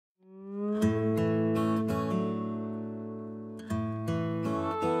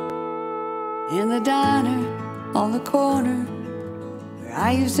in the diner on the corner where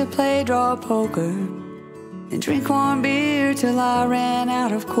I used to play draw poker and drink warm beer till I ran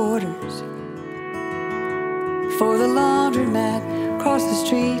out of quarters. For the laundromat across the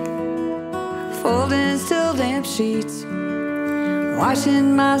street, folding still damp sheets,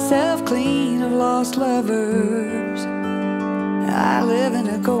 washing myself clean of lost lovers. I live in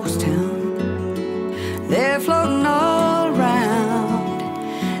a ghost town, they're floating all around.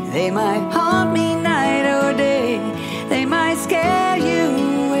 They might haunt me night or day, they might scare you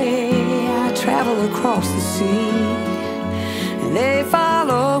away. I travel across the sea and they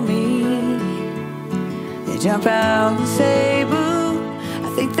follow me. They jump out and say boo, I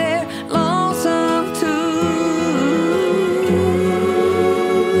think they're lonesome too.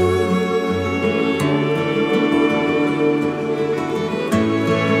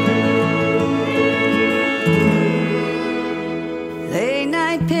 Late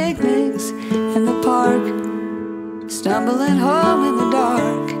night picnics in the park, stumbling home in the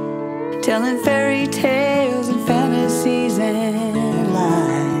dark, telling fairy tales and fantasies and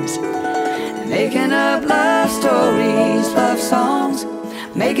lies, making up love stories, love songs,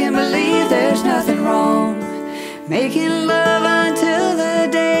 making believe there's nothing wrong, making love until the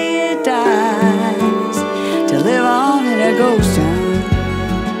day it dies, to live on in a ghost town,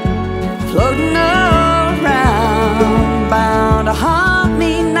 floating all around, bound to haunt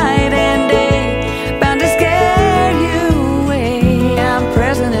me night and day, bound to scare you away. I'm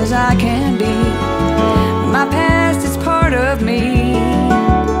present as I can be, my past is part of me.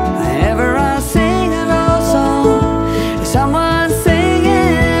 Whenever I sing an old song, someone's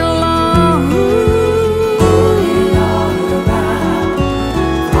singing along. Floating all around,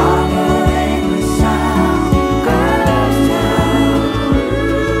 following the sound, ghost town.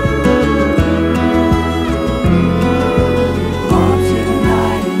 Want you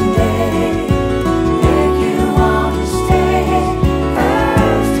night and day, make you want to stay,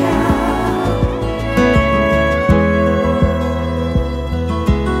 ghost town.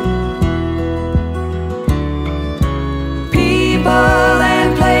 People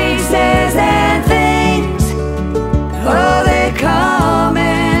and places and things, oh, they come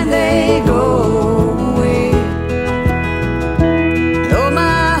and they go away. Though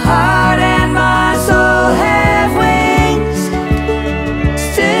my heart and my soul have wings,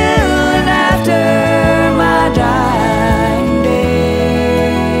 still and after my dying day,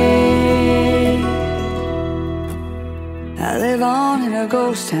 I live on in a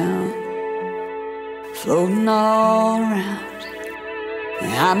ghost town, floating all around.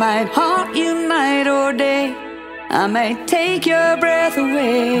 I might haunt you night or day, I might take your breath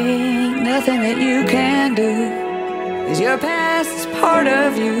away. Nothing that you can do, 'cause your past is part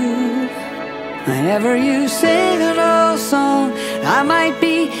of you. Whenever you sing an old song, I might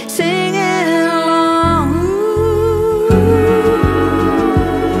be singing